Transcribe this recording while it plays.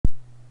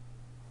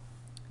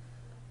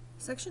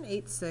Section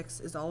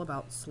 8.6 is all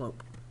about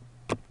slope.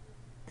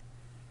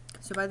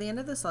 So by the end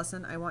of this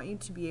lesson, I want you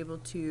to be able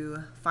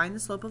to find the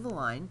slope of a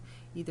line,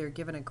 either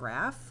given a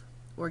graph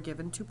or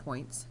given 2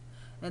 points,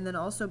 and then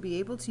also be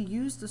able to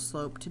use the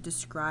slope to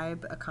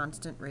describe a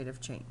constant rate of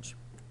change.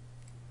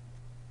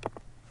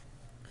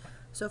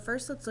 So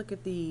first, let's look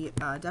at the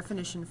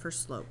definition for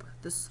slope.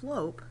 The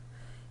slope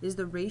is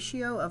the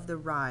ratio of the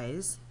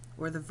rise,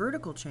 or the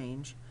vertical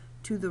change,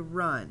 to the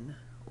run,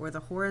 or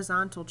the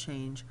horizontal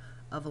change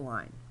of a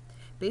line.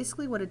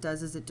 Basically what it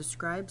does is it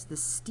describes the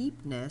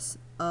steepness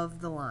of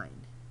the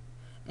line.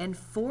 And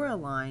for a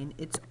line,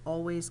 it's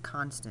always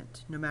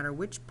constant, no matter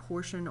which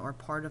portion or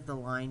part of the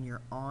line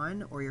you're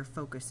on or you're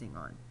focusing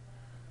on.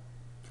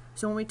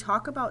 So when we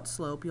talk about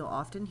slope, you'll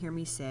often hear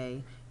me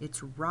say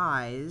it's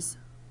rise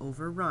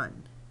over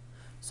run.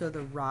 So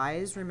the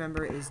rise,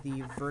 remember, is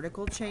the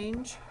vertical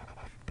change,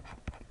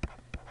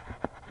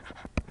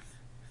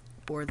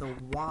 or the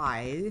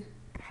y.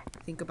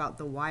 Think about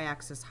the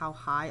y-axis, how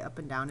high up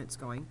and down it's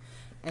going.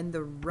 And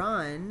the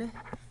run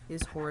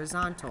is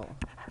horizontal.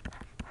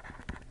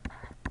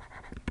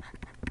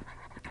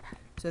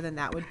 So then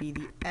that would be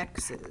the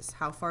x's.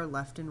 How far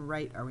left and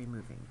right are we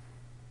moving?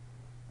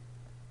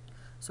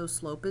 So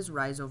slope is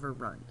rise over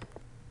run.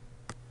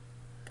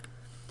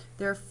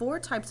 There are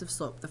 4 types of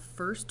slope. The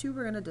first 2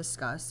 we're going to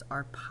discuss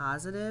are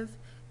positive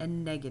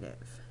and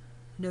negative.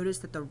 Notice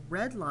that the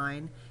red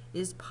line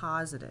is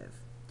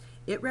positive.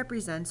 It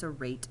represents a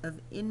rate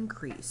of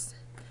increase.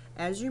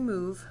 As you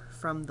move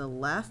from the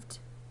left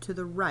to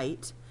the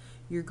right,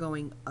 you're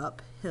going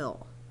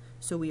uphill.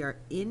 So we are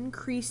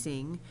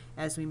increasing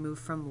as we move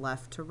from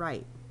left to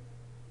right.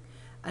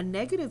 A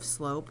negative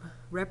slope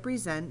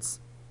represents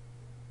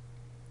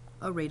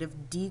a rate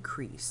of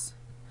decrease.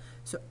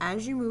 So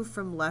as you move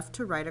from left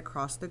to right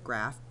across the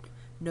graph,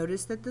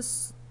 notice that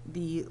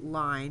the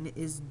line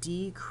is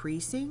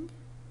decreasing,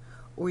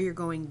 or you're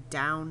going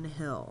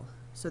downhill.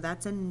 So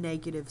that's a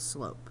negative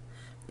slope.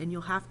 And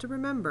you'll have to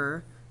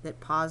remember that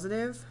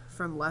positive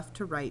from left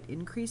to right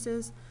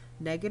increases,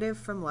 negative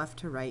from left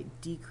to right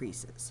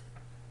decreases.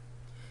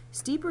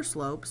 Steeper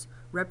slopes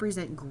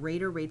represent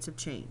greater rates of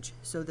change.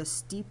 So the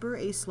steeper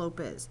a slope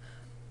is,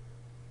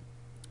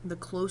 the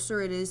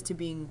closer it is to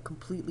being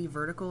completely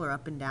vertical or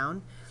up and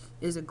down,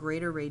 is a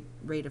greater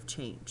rate of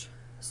change.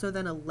 So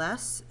then a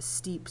less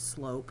steep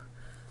slope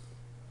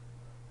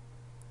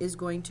is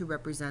going to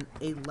represent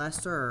a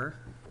lesser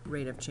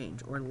rate of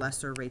change, or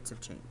lesser rates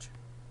of change.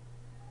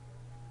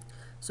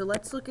 So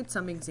let's look at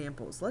some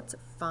examples. Let's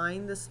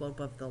find the slope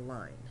of the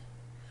line.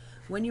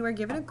 When you are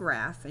given a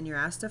graph and you're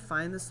asked to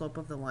find the slope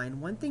of the line,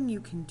 one thing you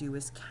can do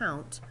is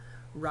count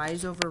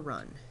rise over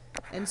run.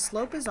 And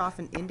slope is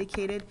often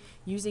indicated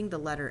using the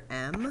letter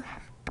M.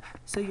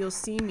 So you'll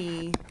see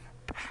me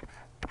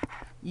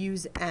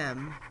use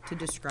M to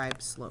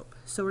describe slope.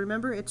 So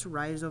remember, it's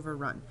rise over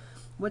run.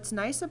 What's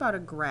nice about a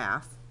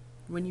graph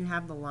when you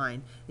have the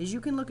line is you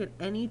can look at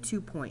any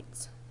 2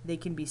 points. They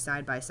can be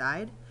side by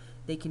side,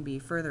 they can be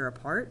further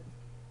apart,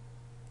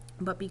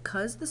 but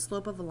because the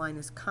slope of a line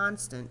is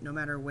constant, no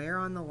matter where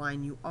on the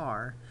line you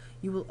are,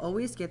 you will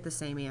always get the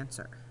same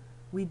answer.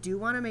 We do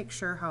want to make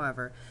sure,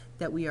 however,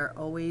 that we are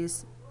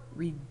always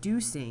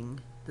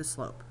reducing the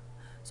slope.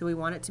 So we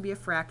want it to be a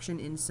fraction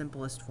in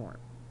simplest form.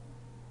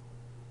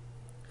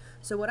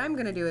 So what I'm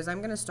going to do is I'm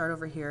going to start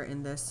over here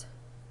in this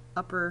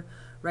upper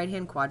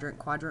right-hand quadrant,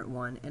 quadrant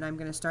 1, and I'm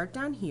going to start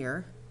down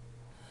here,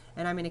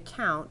 and I'm going to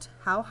count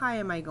how high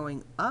am I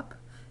going up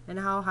and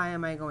how high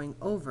am I going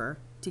over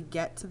to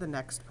get to the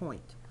next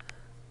point.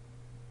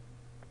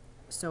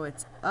 So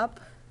it's up,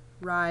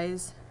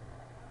 rise,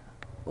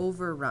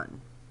 over,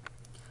 run.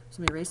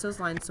 So let me erase those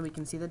lines so we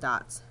can see the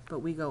dots, but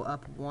we go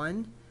up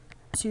 1,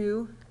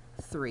 2,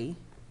 3.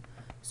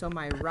 So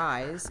my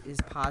rise is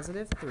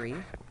positive 3,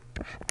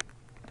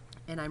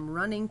 and I'm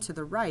running to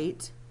the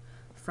right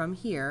from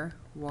here,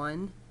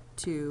 1,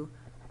 2,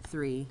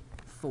 3,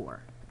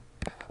 4.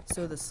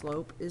 So the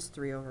slope is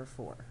 3 over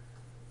 4.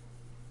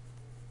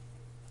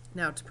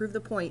 Now, to prove the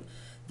point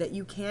that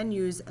you can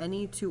use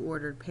any 2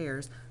 ordered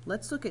pairs,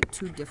 let's look at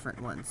 2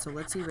 different ones. So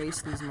let's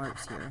erase these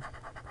marks here.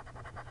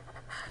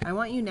 I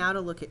want you now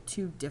to look at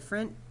 2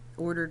 different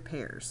ordered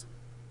pairs.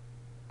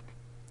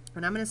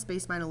 And I'm going to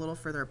space mine a little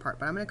further apart,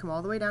 but I'm going to come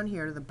all the way down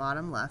here to the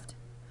bottom left,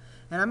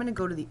 and I'm going to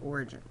go to the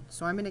origin.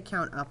 So I'm going to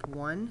count up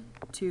 1,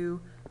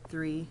 2,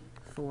 3,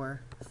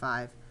 4,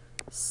 5,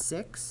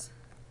 6.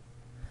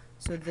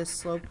 So this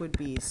slope would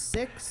be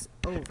 6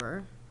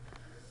 over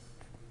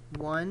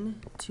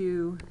 1,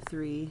 2,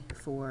 3,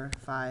 4,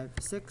 5,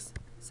 6,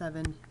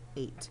 7,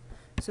 8.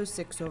 So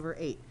 6 over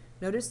 8.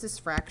 Notice this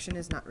fraction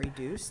is not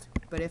reduced,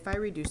 but if I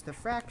reduce the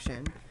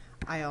fraction,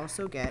 I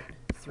also get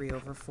 3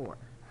 over 4.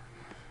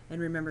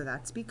 And remember,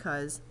 that's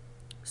because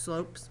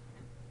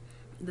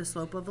the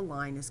slope of a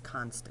line is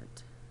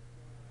constant.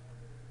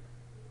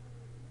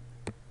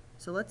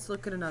 So let's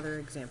look at another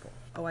example.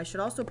 Oh, I should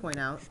also point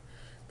out,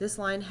 this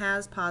line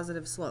has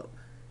positive slope.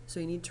 So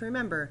you need to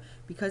remember,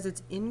 because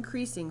it's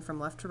increasing from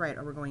left to right,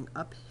 or we're going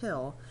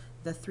uphill,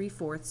 the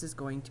 3/4 is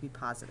going to be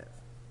positive.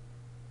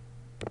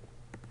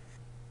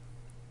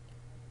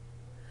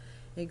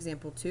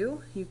 Example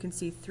 2, you can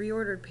see 3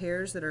 ordered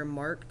pairs that are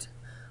marked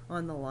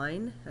on the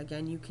line.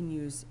 Again, you can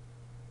use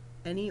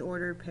any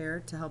ordered pair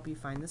to help you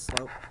find the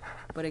slope,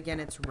 but again,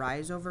 it's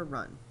rise over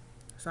run.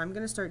 So I'm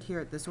going to start here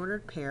at this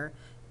ordered pair,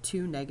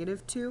 2,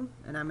 -2,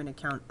 and I'm going to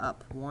count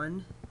up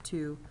 1,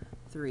 2,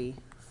 3,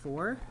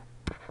 4.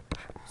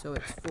 So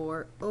it's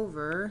 4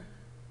 over,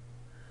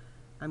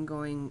 I'm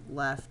going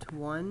left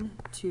 1,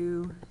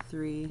 2,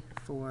 3,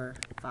 4,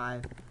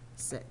 5,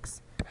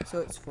 6. So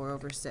it's 4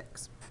 over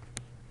 6.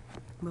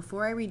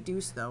 Before I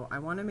reduce though, I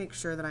want to make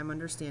sure that I'm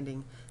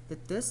understanding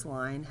that this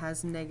line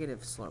has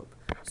negative slope.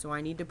 So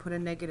I need to put a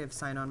negative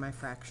sign on my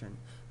fraction.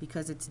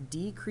 Because it's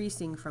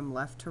decreasing from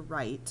left to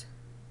right,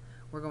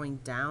 we're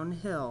going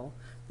downhill,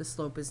 the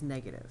slope is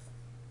negative.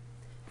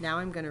 Now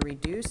I'm going to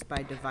reduce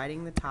by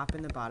dividing the top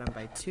and the bottom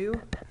by 2,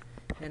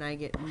 and I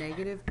get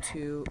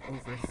 -2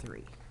 over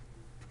 3.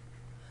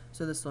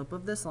 So the slope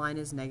of this line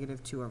is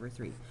 -2 over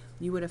 3.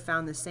 You would have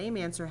found the same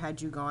answer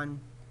had you gone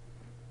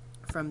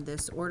from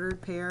this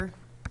ordered pair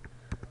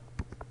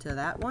to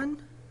that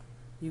one.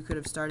 You could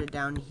have started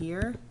down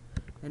here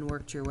and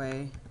worked your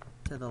way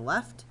to the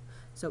left.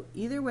 So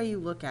either way you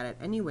look at it,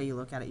 any way you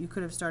look at it, you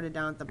could have started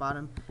down at the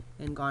bottom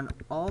and gone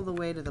all the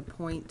way to the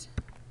point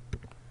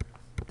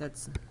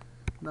that's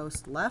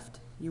most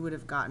left. You would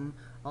have gotten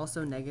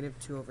also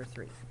 -2 over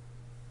 3.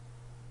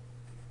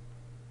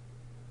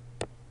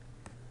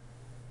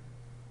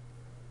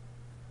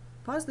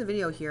 Pause the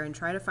video here and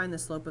try to find the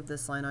slope of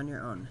this line on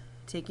your own.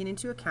 Taking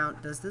into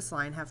account, does this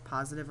line have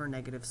positive or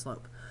negative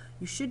slope?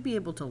 You should be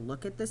able to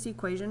look at this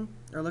equation,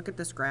 or look at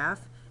this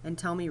graph, and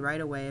tell me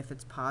right away if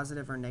it's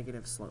positive or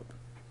negative slope.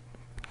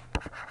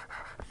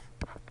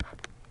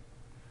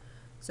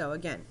 So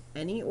again,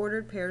 any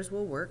ordered pairs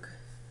will work.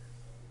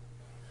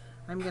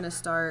 I'm going to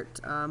start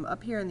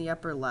up here in the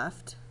upper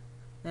left,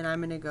 and I'm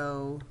going to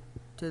go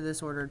to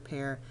this ordered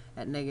pair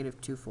at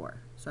 -2,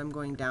 4. So I'm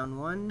going down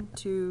 1,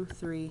 2,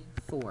 3,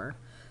 4.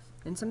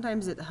 And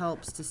sometimes it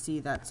helps to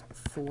see that's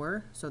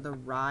 4. So the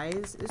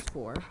rise is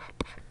 4.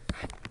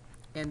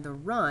 And the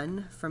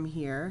run from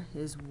here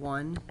is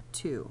 1,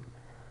 2.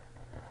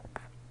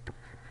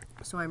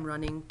 So I'm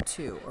running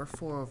 2, or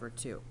 4 over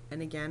 2.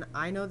 And again,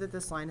 I know that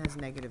this line has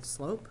negative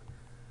slope.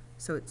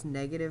 So it's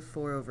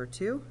 -4 over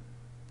 2.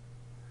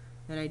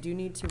 And I do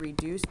need to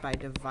reduce by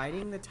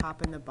dividing the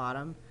top and the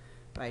bottom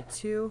by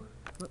 2.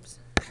 Whoops.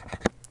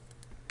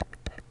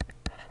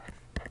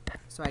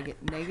 So I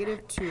get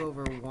 -2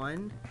 over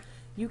 1.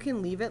 You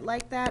can leave it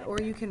like that, or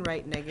you can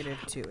write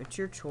 -2. It's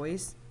your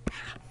choice.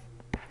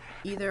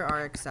 Either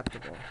are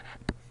acceptable.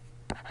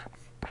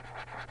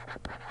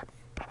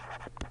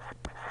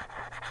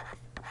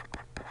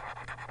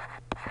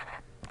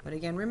 But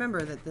again,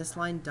 remember that this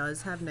line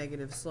does have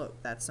negative slope.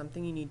 That's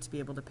something you need to be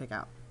able to pick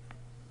out.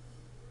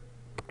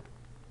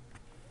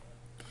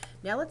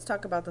 Now let's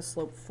talk about the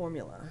slope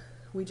formula.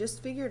 We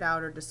just figured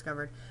out or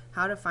discovered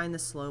how to find the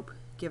slope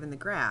given the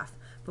graph.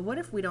 But what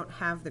if we don't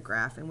have the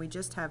graph and we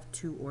just have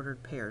 2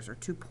 ordered pairs, or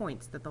 2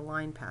 points that the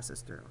line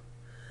passes through?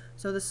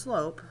 So the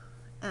slope,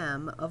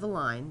 m, of a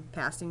line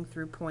passing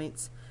through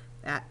points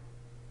at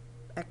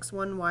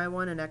x1,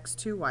 y1, and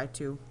x2,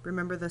 y2.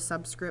 Remember the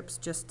subscripts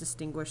just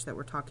distinguish that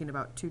we're talking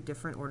about 2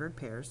 different ordered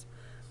pairs.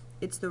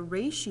 It's the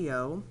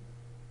ratio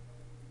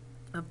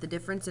of the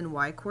difference in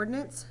y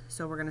coordinates,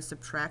 so we're going to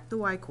subtract the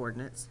y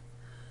coordinates,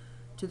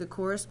 to the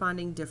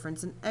corresponding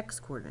difference in x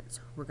coordinates.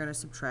 We're going to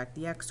subtract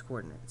the x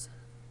coordinates.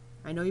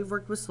 I know you've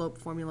worked with slope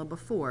formula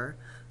before,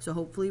 so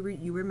hopefully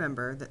you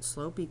remember that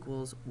slope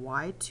equals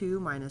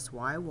y2 minus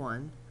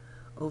y1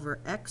 over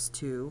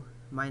x2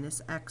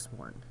 minus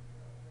x1.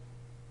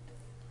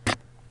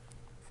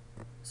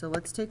 So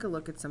let's take a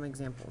look at some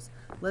examples.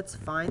 Let's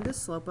find the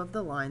slope of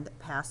the line that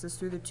passes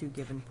through the 2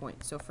 given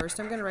points. So first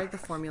I'm going to write the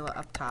formula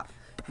up top.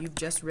 You've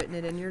just written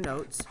it in your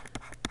notes,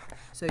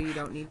 so you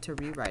don't need to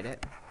rewrite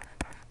it.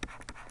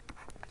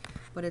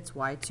 But it's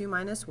y2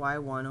 minus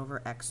y1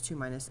 over x2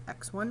 minus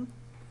x1.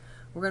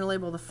 We're going to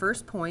label the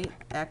first point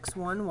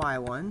x1,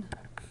 y1.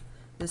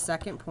 The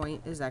second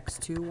point is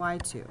x2,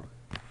 y2.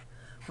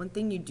 One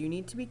thing you do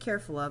need to be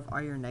careful of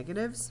are your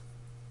negatives,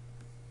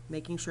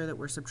 making sure that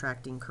we're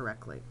subtracting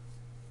correctly.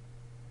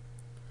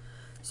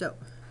 So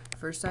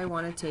first I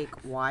want to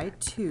take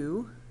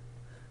y2,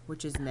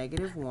 which is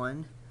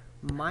 -1,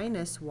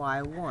 minus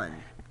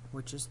y1,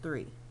 which is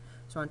 3.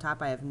 So on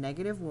top I have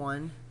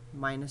 -1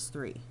 minus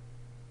 3.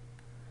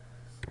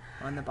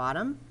 On the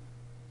bottom,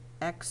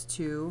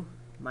 x2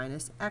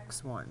 minus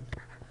x1.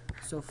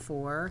 So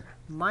 4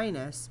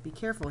 minus, be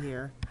careful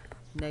here,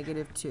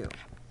 -2.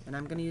 And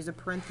I'm going to use a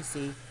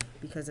parenthesis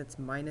because it's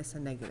minus a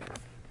negative.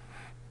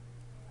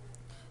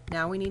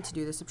 Now we need to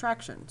do the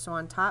subtraction. So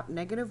on top,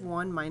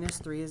 -1 minus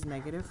 3 is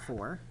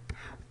 -4.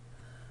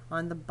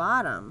 On the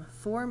bottom,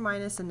 4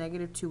 minus a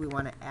 -2, we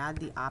want to add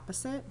the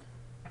opposite.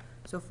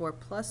 So 4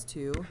 plus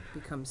 2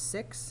 becomes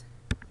 6.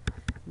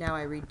 Now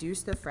I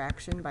reduce the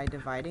fraction by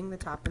dividing the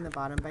top and the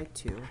bottom by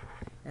 2,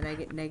 and I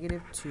get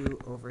 -2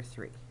 over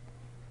 3.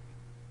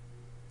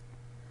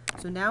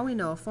 So now we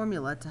know a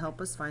formula to help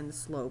us find the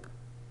slope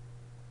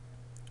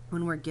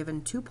when we're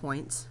given 2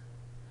 points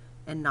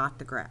and not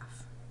the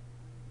graph.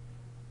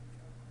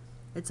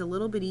 It's a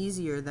little bit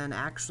easier than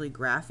actually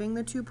graphing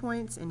the 2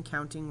 points and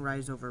counting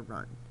rise over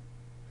run.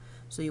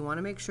 So you want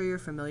to make sure you're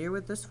familiar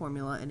with this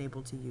formula and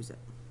able to use it.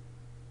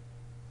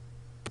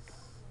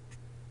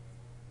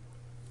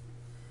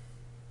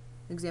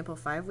 Example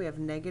 5, we have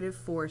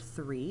 -4,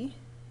 3,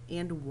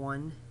 and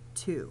 1,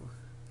 2.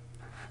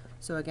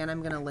 So again,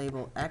 I'm going to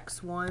label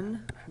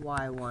x1,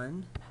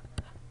 y1,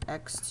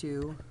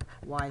 x2,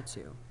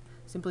 y2,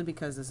 simply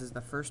because this is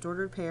the first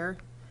ordered pair,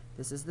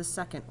 this is the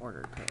second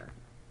ordered pair.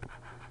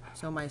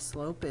 So my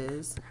slope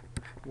is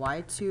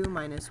y2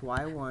 minus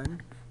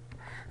y1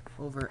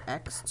 over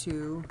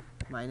x2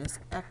 minus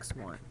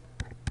x1.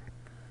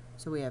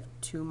 So we have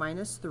 2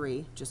 minus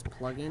 3, just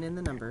plugging in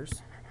the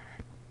numbers,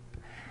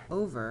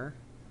 over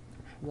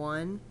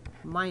 1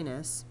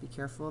 minus, be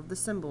careful of the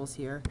symbols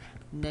here,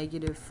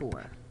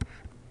 -4,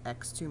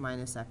 x2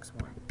 minus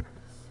x1.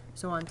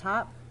 So on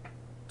top,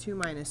 2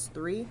 minus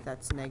 3,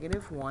 that's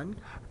 -1.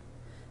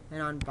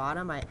 And on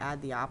bottom, I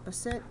add the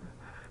opposite.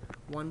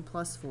 1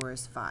 plus 4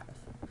 is 5.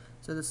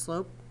 So the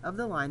slope of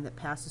the line that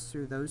passes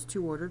through those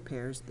two ordered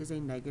pairs is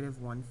a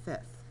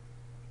 -1/5.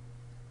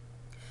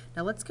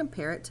 Now let's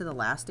compare it to the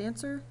last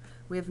answer.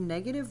 We have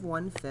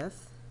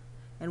 -1/5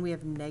 and we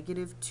have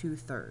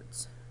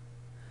 -2/3.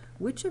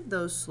 Which of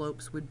those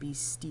slopes would be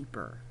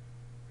steeper?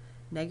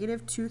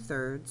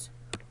 -2/3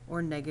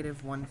 or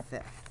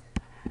 -1/5?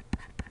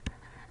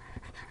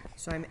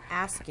 So I'm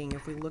asking,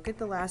 if we look at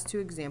the last two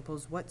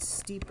examples, what's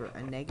steeper,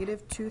 a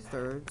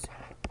 -2/3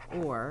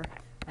 or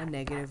a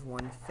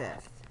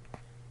 -1/5?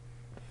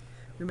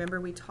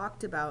 Remember, we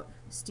talked about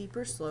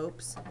steeper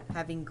slopes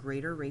having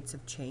greater rates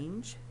of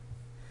change.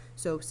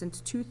 So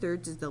since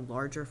 2/3 is the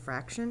larger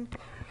fraction,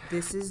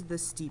 this is the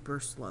steeper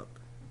slope.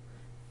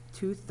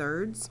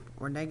 2/3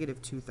 or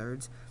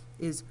 -2/3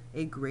 is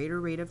a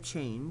greater rate of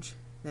change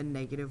than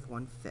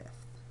 -1/5.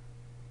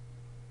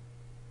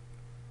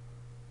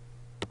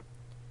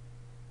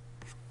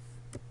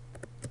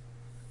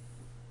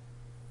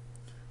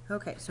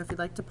 Okay, so if you'd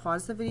like to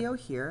pause the video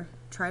here,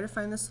 try to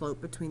find the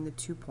slope between the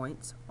 2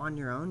 points on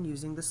your own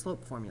using the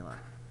slope formula,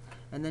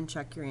 and then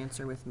check your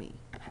answer with me.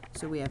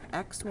 So we have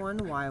x1,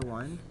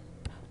 y1,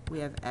 we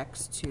have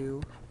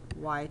x2,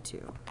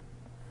 y2.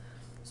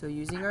 So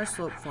using our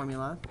slope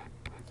formula,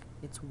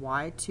 it's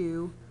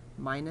y2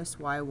 minus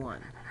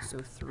y1, so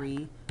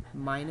 3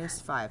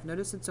 minus 5.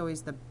 Notice it's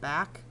always the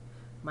back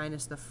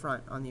minus the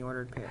front on the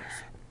ordered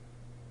pairs.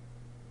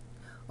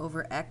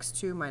 Over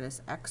x2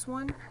 minus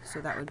x1,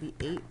 so that would be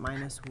 8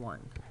 minus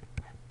 1.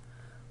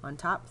 On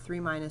top, 3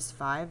 minus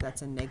 5,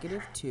 that's a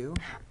 -2.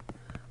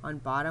 On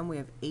bottom, we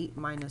have 8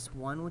 minus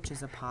 1, which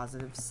is a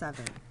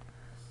 +7.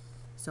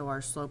 So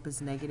our slope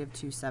is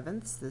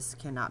 -2/7. This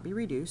cannot be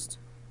reduced.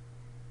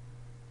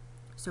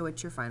 So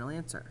it's your final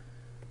answer.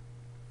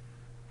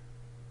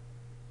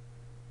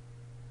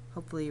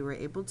 Hopefully you were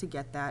able to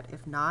get that.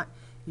 If not,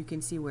 you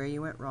can see where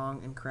you went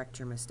wrong and correct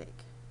your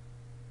mistake.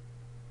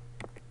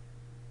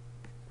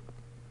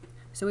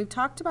 So we've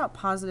talked about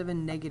positive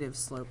and negative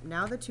slope.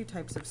 Now the two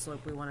types of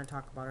slope we want to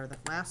talk about are the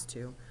last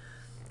two,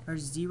 are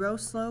zero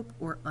slope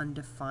or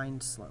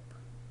undefined slope.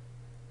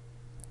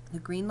 The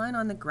green line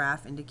on the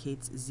graph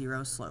indicates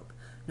zero slope.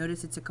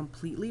 Notice it's a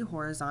completely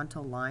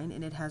horizontal line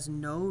and it has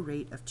no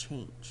rate of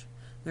change.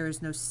 There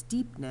is no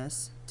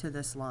steepness to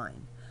this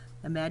line.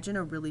 Imagine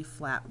a really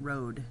flat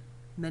road.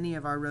 Many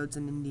of our roads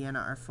in Indiana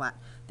are flat.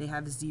 They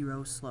have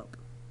zero slope.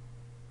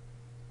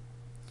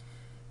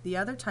 The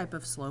other type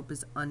of slope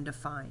is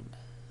undefined.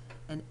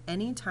 And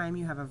any time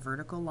you have a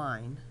vertical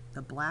line,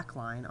 the black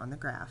line on the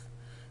graph,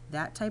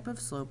 that type of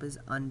slope is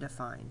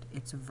undefined.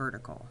 It's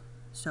vertical.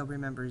 So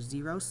remember,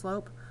 zero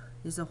slope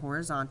is a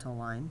horizontal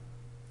line.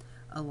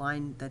 A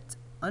line that's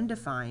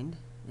undefined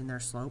in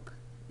their slope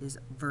is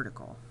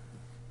vertical.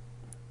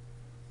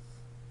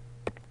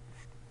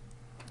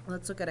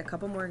 Let's look at a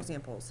couple more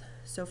examples.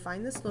 So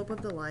find the slope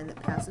of the line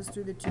that passes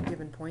through the two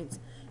given points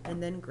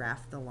and then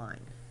graph the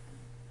line.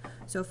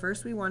 So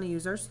first we want to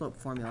use our slope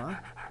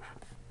formula.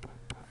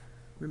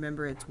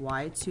 Remember, it's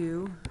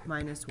y2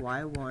 minus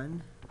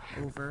y1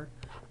 over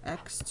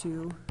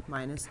x2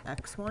 minus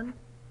x1.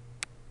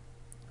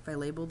 If I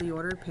label the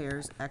ordered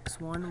pairs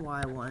x1,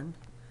 y1,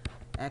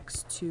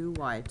 x2,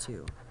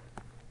 y2.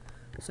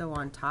 So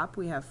on top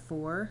we have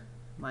 4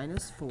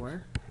 minus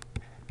 4.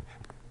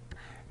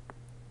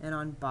 And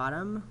on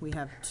bottom we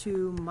have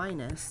 2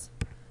 minus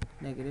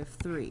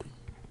 -3.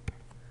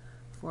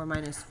 4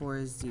 minus 4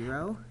 is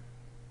 0.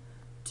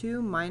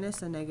 2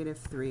 minus a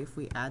 -3, if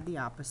we add the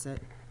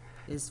opposite,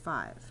 is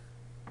 5.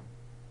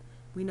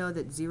 We know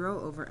that 0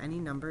 over any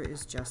number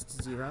is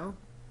just 0.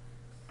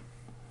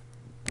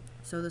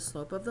 So the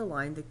slope of the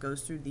line that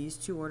goes through these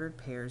two ordered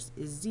pairs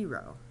is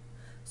 0.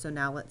 So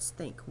now let's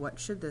think, what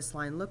should this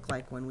line look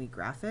like when we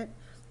graph it?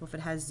 Well, if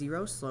it has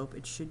 0 slope,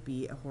 it should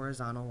be a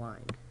horizontal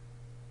line.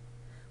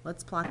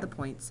 Let's plot the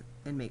points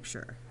and make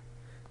sure.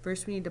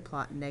 First we need to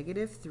plot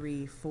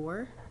 -3,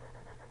 4,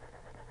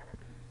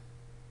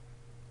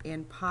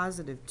 and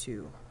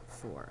 +2,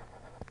 4.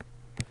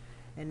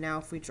 And now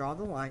if we draw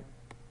the line,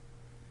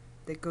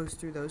 that goes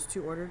through those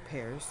two ordered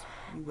pairs,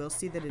 you will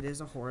see that it is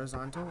a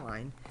horizontal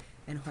line,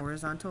 and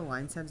horizontal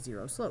lines have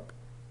zero slope.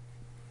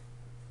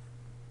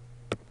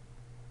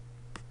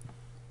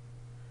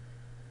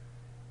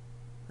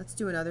 Let's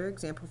do another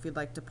example. If you'd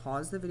like to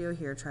pause the video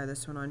here, try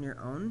this one on your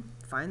own.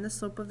 Find the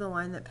slope of the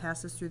line that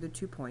passes through the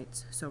 2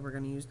 points. So we're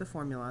going to use the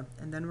formula,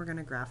 and then we're going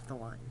to graph the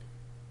line.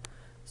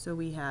 So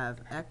we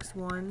have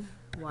x1,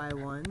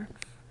 y1,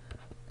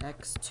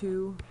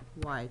 x2,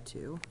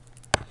 y2.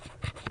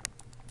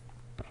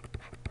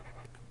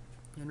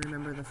 And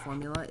remember, the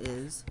formula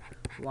is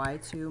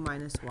y2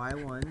 minus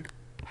y1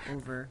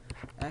 over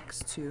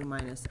x2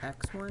 minus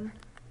x1.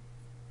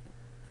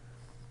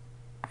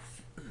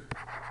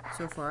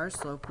 So for our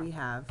slope, we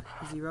have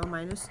 0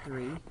 minus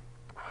 3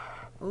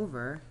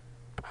 over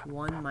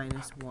 1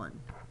 minus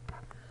 1.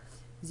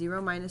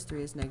 0 minus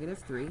 3 is negative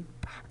 3,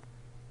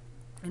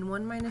 and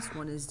 1 minus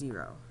 1 is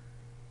 0.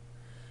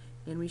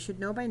 And we should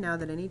know by now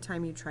that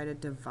anytime you try to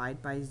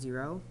divide by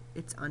 0,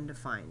 it's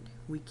undefined.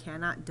 We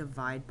cannot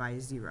divide by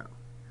 0.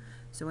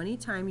 So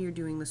anytime you're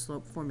doing the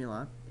slope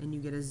formula and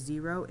you get a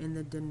 0 in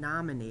the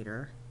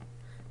denominator,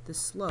 the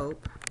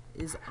slope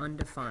is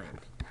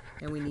undefined,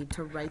 and we need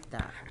to write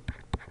that.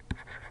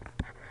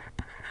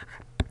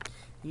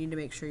 You need to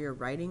make sure you're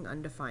writing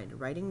undefined.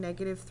 Writing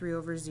negative 3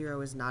 over 0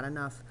 is not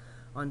enough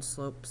on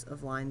slopes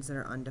of lines that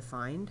are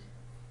undefined.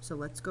 So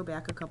let's go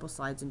back a couple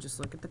slides and just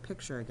look at the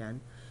picture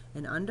again.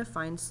 An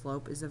undefined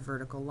slope is a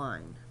vertical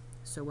line.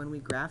 So when we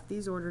graph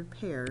these ordered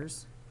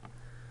pairs,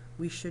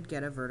 we should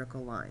get a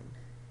vertical line.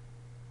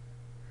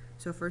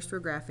 So first we're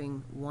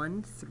graphing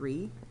 1,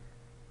 3.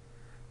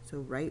 So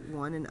right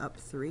 1 and up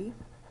 3.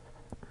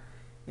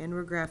 And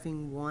we're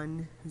graphing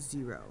 1,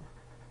 0.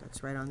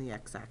 That's right on the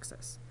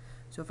x-axis.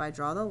 So if I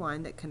draw the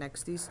line that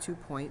connects these 2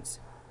 points,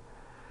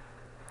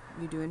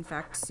 you do in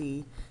fact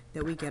see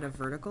that we get a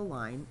vertical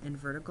line, and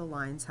vertical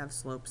lines have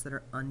slopes that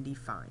are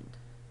undefined.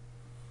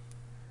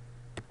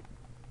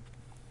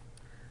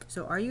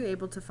 So are you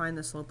able to find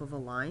the slope of a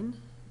line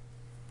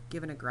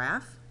given a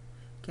graph?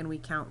 Can we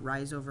count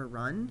rise over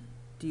run?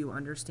 Do you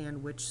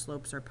understand which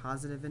slopes are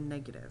positive and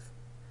negative?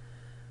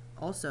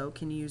 Also,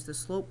 can you use the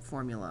slope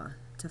formula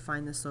to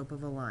find the slope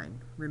of a line?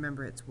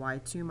 Remember, it's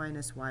y2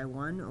 minus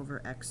y1 over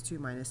x2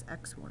 minus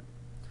x1.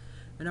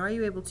 And are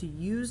you able to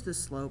use the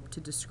slope to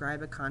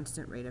describe a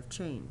constant rate of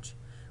change?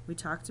 We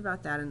talked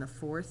about that in the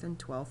 4th and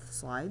 12th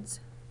slides,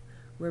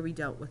 where we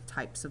dealt with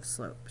types of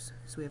slopes.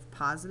 So we have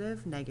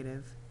positive,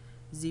 negative,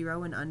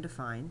 0, and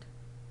undefined.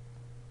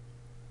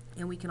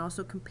 And we can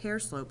also compare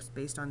slopes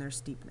based on their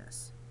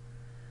steepness.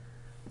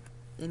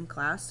 In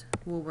class,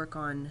 we'll work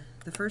on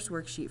the first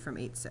worksheet from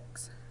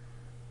 8.6.